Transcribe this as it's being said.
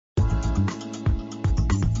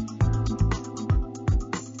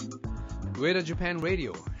Ueda Japan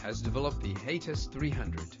Radio has developed the aitas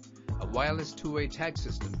 300, a wireless two-way tag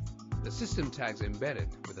system. The system tags embedded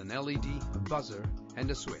with an LED, a buzzer, and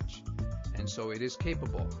a switch, and so it is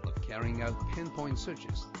capable of carrying out pinpoint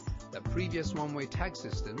searches that previous one-way tag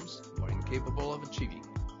systems were incapable of achieving.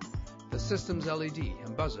 The system's LED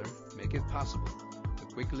and buzzer make it possible to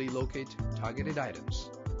quickly locate targeted items.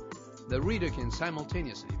 The reader can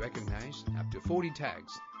simultaneously recognize up to 40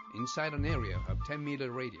 tags inside an area of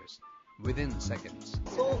 10-meter radius within seconds.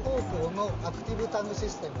 双方向のアクティブタグシ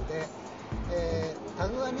ステムで、タ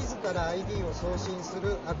グが自ら ID を送信す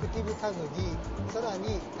るアクティブタグにさら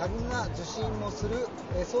にタグが受信もする、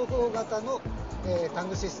双方型の、タ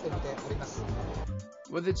グシステムであります。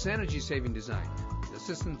With its energy-saving design, the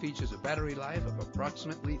system features a battery life of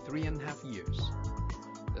approximately 3.5 years.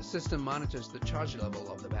 The system monitors the charge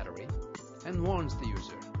level of the battery and warns the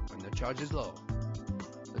user when the charge is low.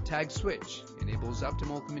 The tag switch enables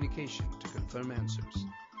optimal communication to confirm answers.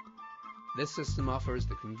 This system offers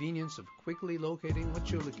the convenience of quickly locating what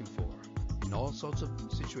you're looking for in all sorts of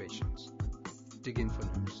situations.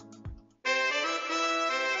 Diginfonews.